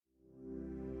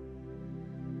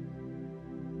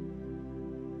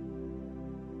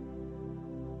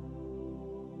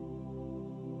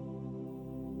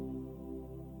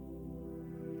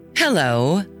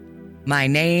Hello, my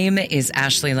name is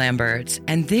Ashley Lambert,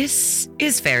 and this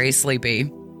is Very Sleepy,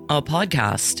 a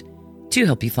podcast to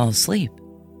help you fall asleep.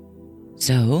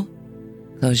 So,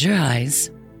 close your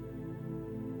eyes,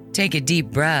 take a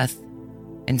deep breath,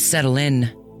 and settle in.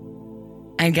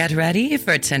 And get ready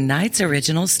for tonight's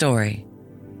original story,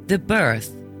 The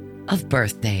Birth of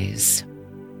Birthdays.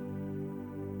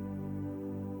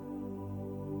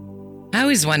 I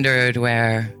always wondered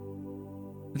where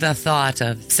the thought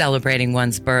of celebrating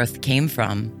one's birth came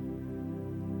from.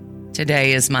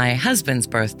 Today is my husband's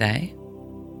birthday,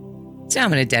 so I'm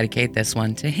going to dedicate this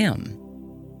one to him.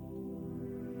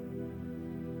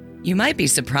 You might be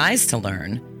surprised to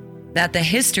learn that the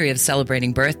history of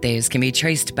celebrating birthdays can be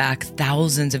traced back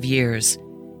thousands of years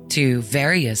to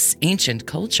various ancient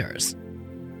cultures.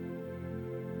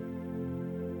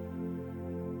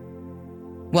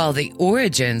 While the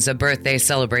origins of birthday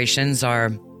celebrations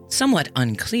are somewhat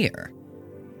unclear,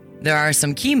 there are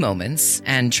some key moments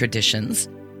and traditions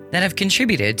that have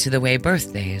contributed to the way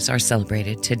birthdays are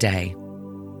celebrated today.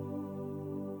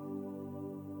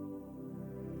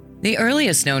 The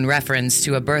earliest known reference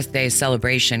to a birthday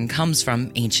celebration comes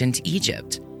from ancient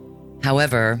Egypt.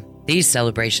 However, these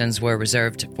celebrations were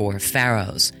reserved for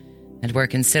pharaohs and were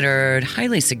considered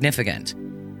highly significant,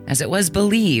 as it was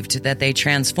believed that they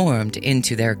transformed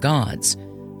into their gods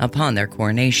upon their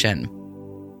coronation.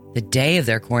 The day of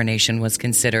their coronation was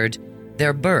considered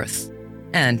their birth,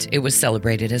 and it was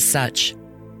celebrated as such.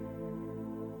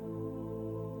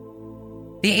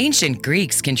 The ancient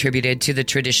Greeks contributed to the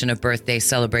tradition of birthday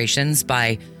celebrations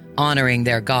by honoring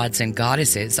their gods and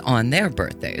goddesses on their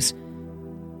birthdays.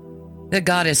 The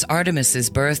goddess Artemis's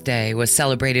birthday was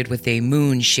celebrated with a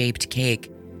moon-shaped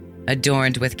cake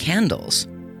adorned with candles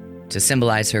to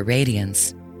symbolize her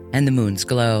radiance and the moon's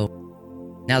glow.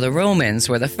 Now, the Romans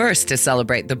were the first to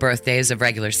celebrate the birthdays of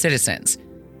regular citizens,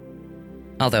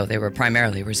 although they were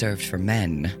primarily reserved for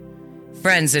men.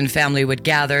 Friends and family would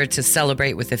gather to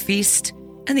celebrate with a feast,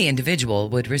 and the individual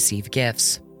would receive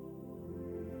gifts.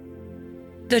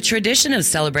 The tradition of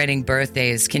celebrating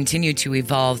birthdays continued to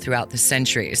evolve throughout the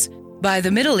centuries. By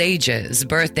the Middle Ages,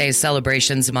 birthday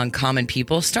celebrations among common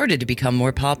people started to become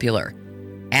more popular,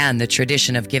 and the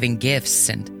tradition of giving gifts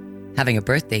and having a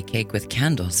birthday cake with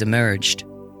candles emerged.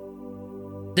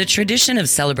 The tradition of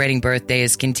celebrating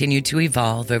birthdays continued to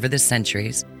evolve over the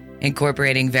centuries,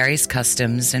 incorporating various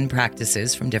customs and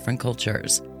practices from different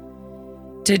cultures.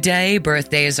 Today,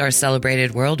 birthdays are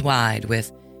celebrated worldwide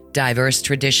with diverse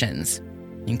traditions,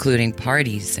 including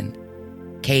parties and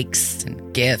cakes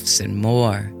and gifts and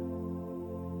more.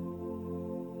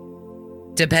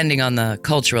 Depending on the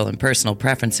cultural and personal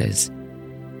preferences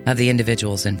of the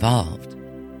individuals involved.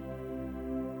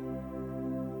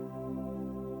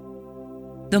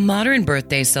 The modern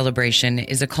birthday celebration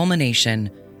is a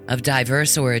culmination of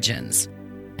diverse origins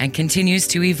and continues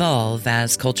to evolve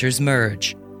as cultures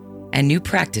merge and new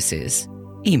practices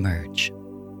emerge.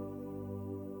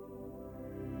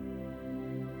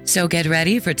 So get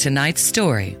ready for tonight's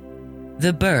story,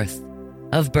 The Birth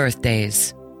of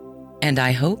Birthdays, and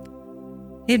I hope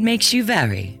it makes you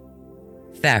very,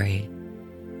 very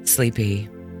sleepy.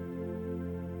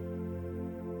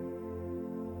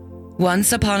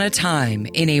 Once upon a time,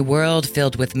 in a world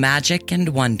filled with magic and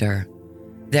wonder,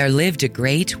 there lived a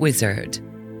great wizard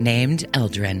named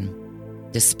Eldrin.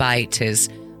 Despite his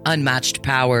unmatched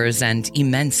powers and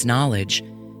immense knowledge,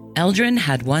 Eldrin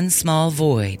had one small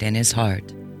void in his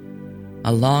heart,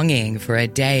 a longing for a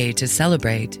day to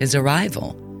celebrate his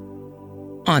arrival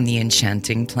on the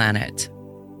enchanting planet.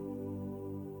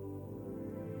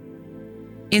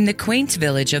 In the quaint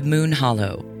village of Moon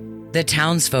Hollow, the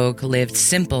townsfolk lived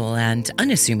simple and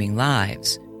unassuming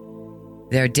lives.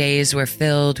 Their days were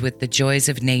filled with the joys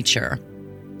of nature,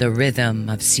 the rhythm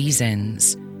of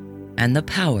seasons, and the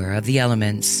power of the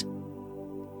elements.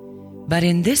 But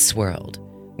in this world,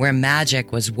 where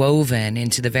magic was woven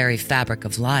into the very fabric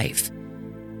of life,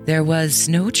 there was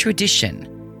no tradition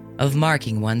of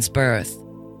marking one's birth.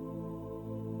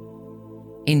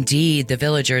 Indeed, the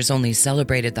villagers only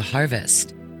celebrated the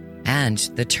harvest and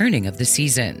the turning of the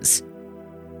seasons.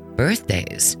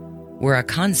 Birthdays were a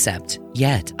concept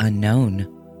yet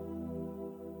unknown.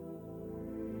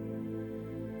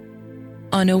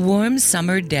 On a warm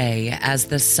summer day, as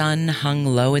the sun hung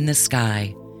low in the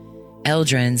sky,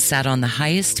 Eldrin sat on the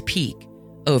highest peak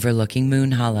overlooking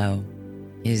Moon Hollow,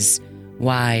 his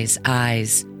wise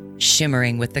eyes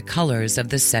shimmering with the colors of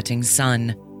the setting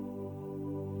sun.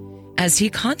 As he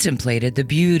contemplated the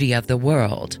beauty of the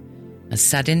world, a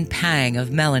sudden pang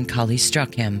of melancholy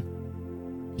struck him.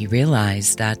 He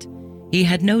realized that he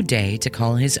had no day to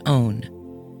call his own,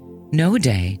 no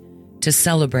day to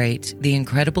celebrate the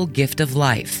incredible gift of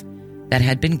life that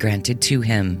had been granted to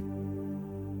him.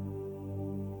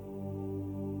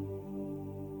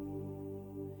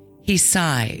 He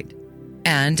sighed,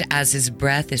 and as his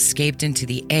breath escaped into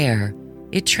the air,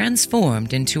 it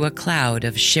transformed into a cloud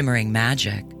of shimmering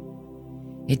magic.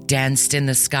 It danced in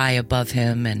the sky above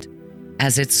him, and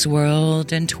as it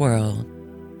swirled and twirled,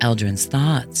 Eldrin's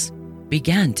thoughts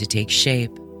began to take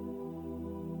shape.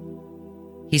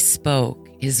 He spoke,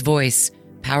 his voice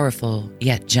powerful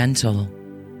yet gentle.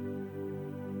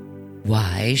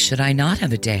 Why should I not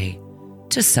have a day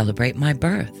to celebrate my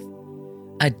birth?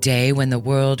 A day when the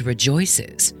world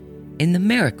rejoices in the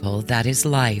miracle that is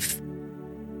life.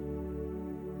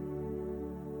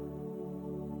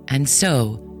 And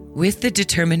so, with the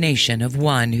determination of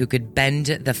one who could bend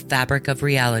the fabric of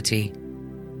reality,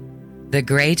 the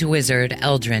great wizard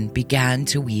Eldrin began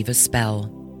to weave a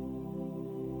spell.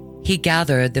 He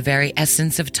gathered the very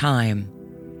essence of time,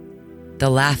 the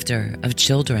laughter of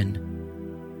children,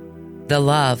 the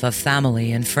love of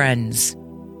family and friends,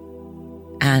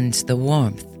 and the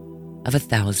warmth of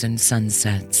 1,000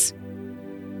 sunsets.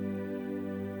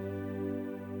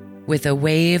 With a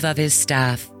wave of his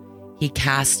staff, he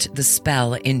cast the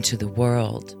spell into the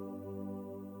world.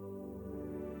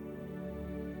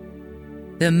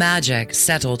 The magic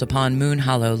settled upon Moon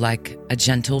Hollow like a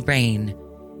gentle rain,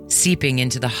 seeping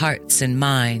into the hearts and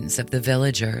minds of the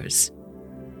villagers.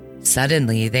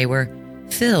 Suddenly, they were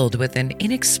filled with an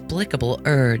inexplicable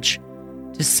urge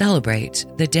to celebrate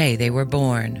the day they were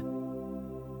born.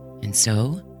 And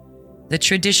so, the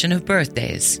tradition of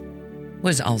birthdays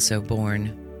was also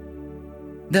born.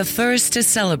 The first to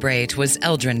celebrate was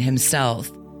Eldrin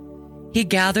himself. He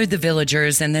gathered the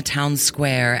villagers in the town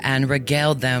square and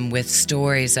regaled them with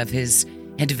stories of his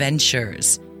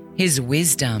adventures, his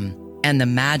wisdom, and the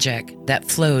magic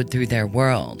that flowed through their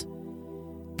world.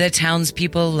 The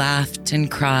townspeople laughed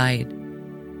and cried,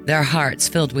 their hearts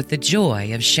filled with the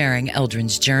joy of sharing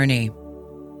Eldrin's journey.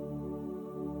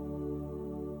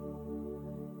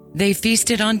 They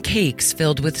feasted on cakes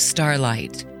filled with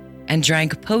starlight and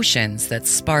drank potions that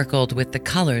sparkled with the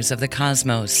colors of the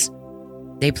cosmos.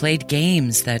 They played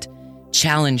games that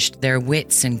challenged their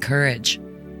wits and courage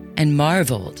and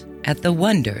marveled at the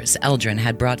wonders Eldrin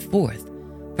had brought forth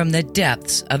from the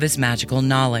depths of his magical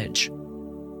knowledge.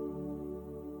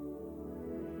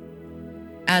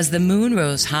 As the moon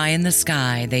rose high in the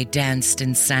sky, they danced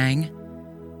and sang,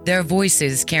 their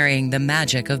voices carrying the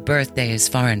magic of birthdays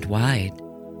far and wide.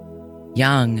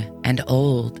 Young and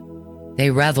old,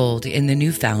 they reveled in the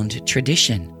newfound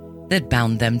tradition that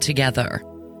bound them together,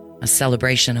 a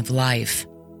celebration of life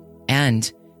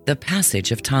and the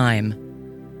passage of time.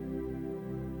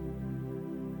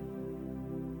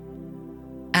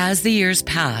 As the years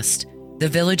passed, the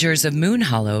villagers of Moon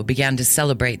Hollow began to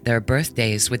celebrate their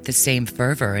birthdays with the same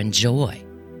fervor and joy.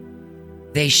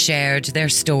 They shared their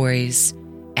stories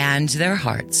and their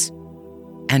hearts,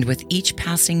 and with each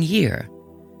passing year,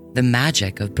 the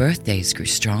magic of birthdays grew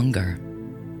stronger.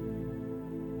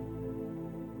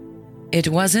 It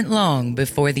wasn't long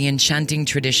before the enchanting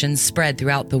tradition spread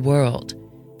throughout the world,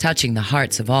 touching the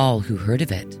hearts of all who heard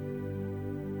of it.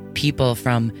 People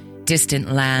from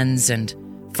distant lands and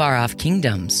far-off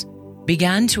kingdoms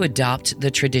began to adopt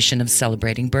the tradition of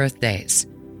celebrating birthdays.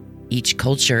 Each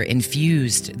culture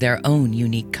infused their own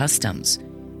unique customs,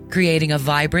 creating a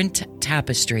vibrant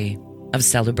tapestry of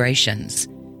celebrations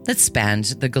that spanned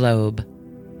the globe.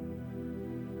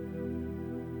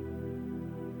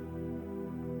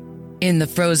 In the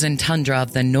frozen tundra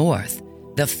of the north,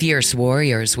 the fierce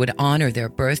warriors would honor their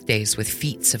birthdays with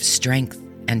feats of strength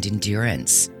and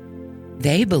endurance.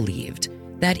 They believed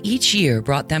that each year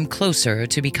brought them closer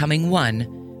to becoming one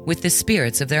with the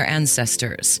spirits of their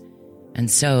ancestors, and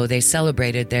so they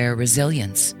celebrated their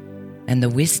resilience and the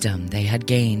wisdom they had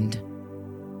gained.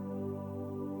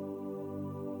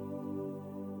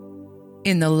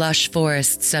 In the lush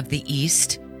forests of the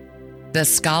East, the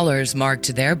scholars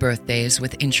marked their birthdays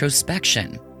with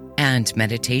introspection and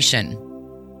meditation.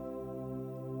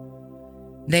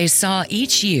 They saw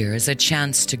each year as a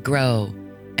chance to grow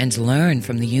and learn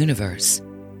from the universe,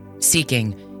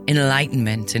 seeking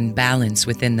enlightenment and balance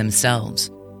within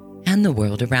themselves and the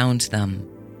world around them.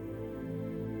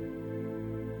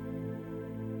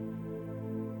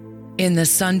 In the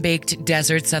sun-baked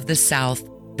deserts of the South,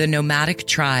 the nomadic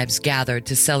tribes gathered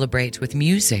to celebrate with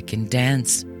music and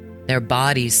dance, their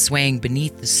bodies swaying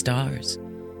beneath the stars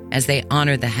as they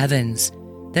honored the heavens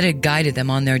that had guided them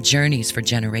on their journeys for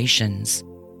generations.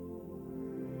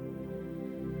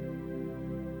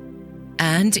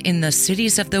 And in the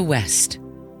cities of the West,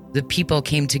 the people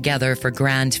came together for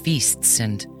grand feasts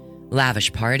and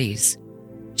lavish parties,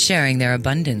 sharing their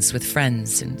abundance with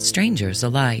friends and strangers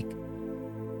alike,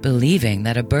 believing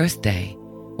that a birthday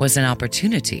was an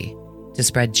opportunity to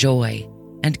spread joy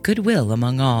and goodwill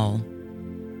among all.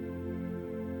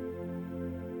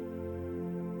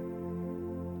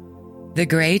 The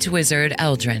great wizard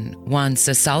Eldrin, once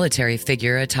a solitary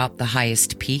figure atop the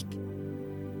highest peak,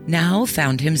 now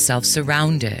found himself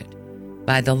surrounded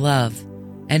by the love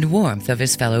and warmth of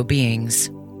his fellow beings.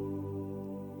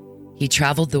 He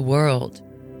traveled the world,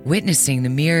 witnessing the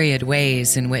myriad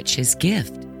ways in which his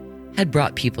gift had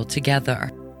brought people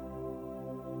together.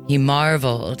 He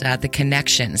marveled at the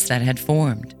connections that had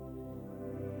formed,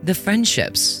 the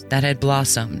friendships that had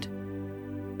blossomed,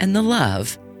 and the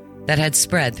love that had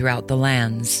spread throughout the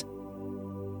lands.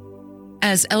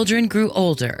 As Eldrin grew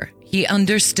older, he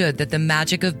understood that the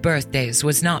magic of birthdays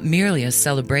was not merely a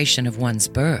celebration of one's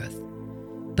birth,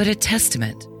 but a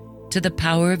testament to the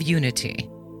power of unity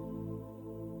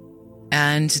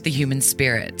and the human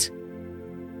spirit.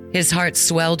 His heart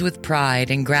swelled with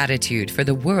pride and gratitude for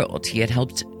the world he had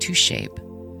helped to shape,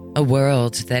 a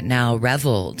world that now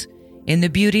reveled in the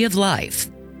beauty of life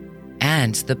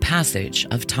and the passage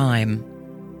of time.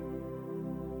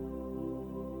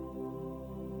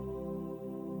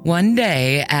 One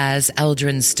day, as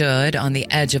Eldrin stood on the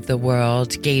edge of the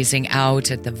world, gazing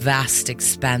out at the vast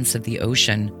expanse of the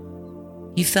ocean,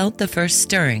 he felt the first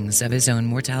stirrings of his own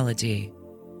mortality.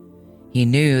 He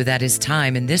knew that his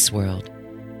time in this world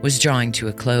was drawing to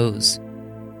a close,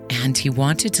 and he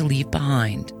wanted to leave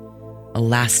behind a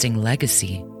lasting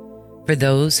legacy for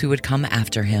those who would come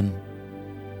after him.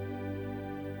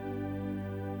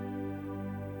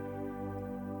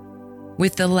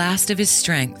 With the last of his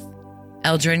strength,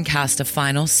 Eldrin cast a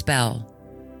final spell,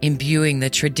 imbuing the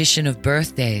tradition of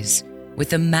birthdays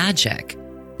with a magic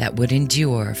that would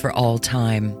endure for all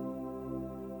time.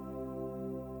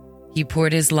 He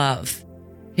poured his love,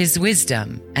 his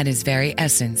wisdom, and his very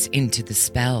essence into the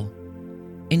spell,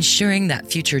 ensuring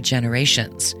that future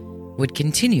generations would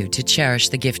continue to cherish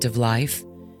the gift of life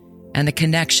and the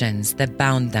connections that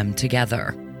bound them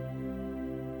together.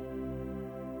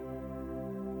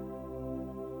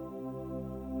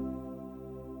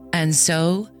 And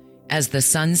so, as the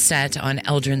sun set on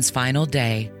Eldrin's final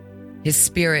day, his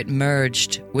spirit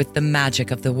merged with the magic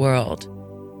of the world,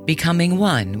 becoming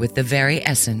one with the very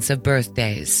essence of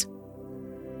birthdays.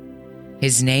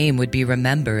 His name would be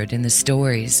remembered in the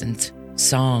stories and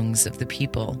songs of the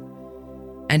people,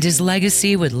 and his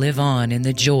legacy would live on in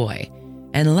the joy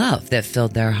and love that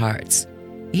filled their hearts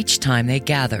each time they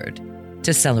gathered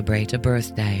to celebrate a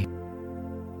birthday.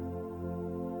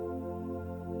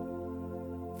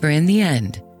 For in the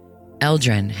end,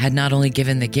 Eldrin had not only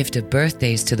given the gift of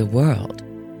birthdays to the world,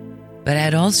 but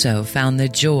had also found the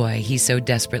joy he so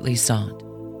desperately sought.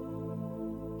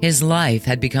 His life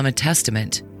had become a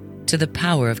testament to the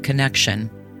power of connection,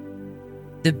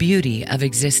 the beauty of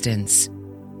existence,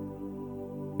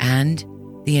 and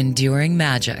the enduring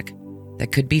magic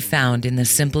that could be found in the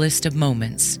simplest of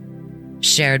moments,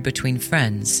 shared between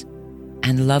friends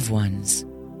and loved ones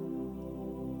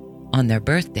on their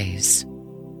birthdays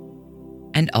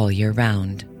and all year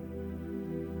round.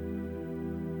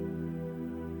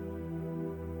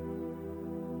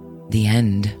 The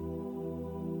end.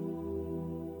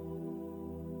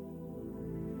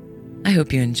 I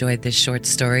hope you enjoyed this short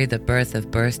story, The Birth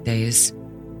of Birthdays,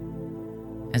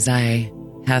 as I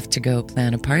have to go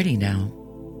plan a party now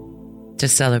to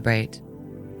celebrate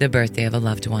the birthday of a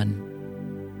loved one.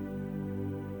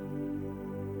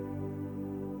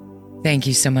 Thank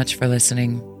you so much for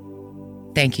listening.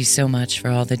 Thank you so much for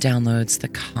all the downloads, the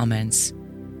comments,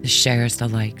 the shares, the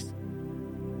likes.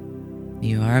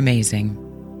 You are amazing.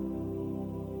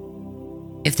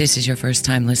 If this is your first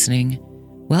time listening,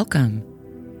 welcome.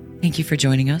 Thank you for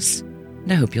joining us,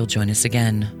 and I hope you'll join us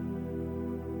again.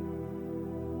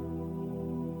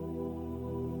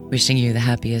 Wishing you the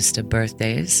happiest of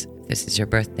birthdays, if this is your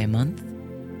birthday month.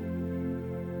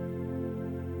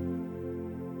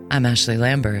 I'm Ashley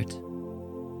Lambert,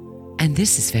 and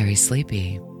this is Very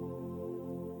Sleepy.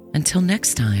 Until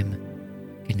next time,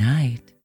 good night.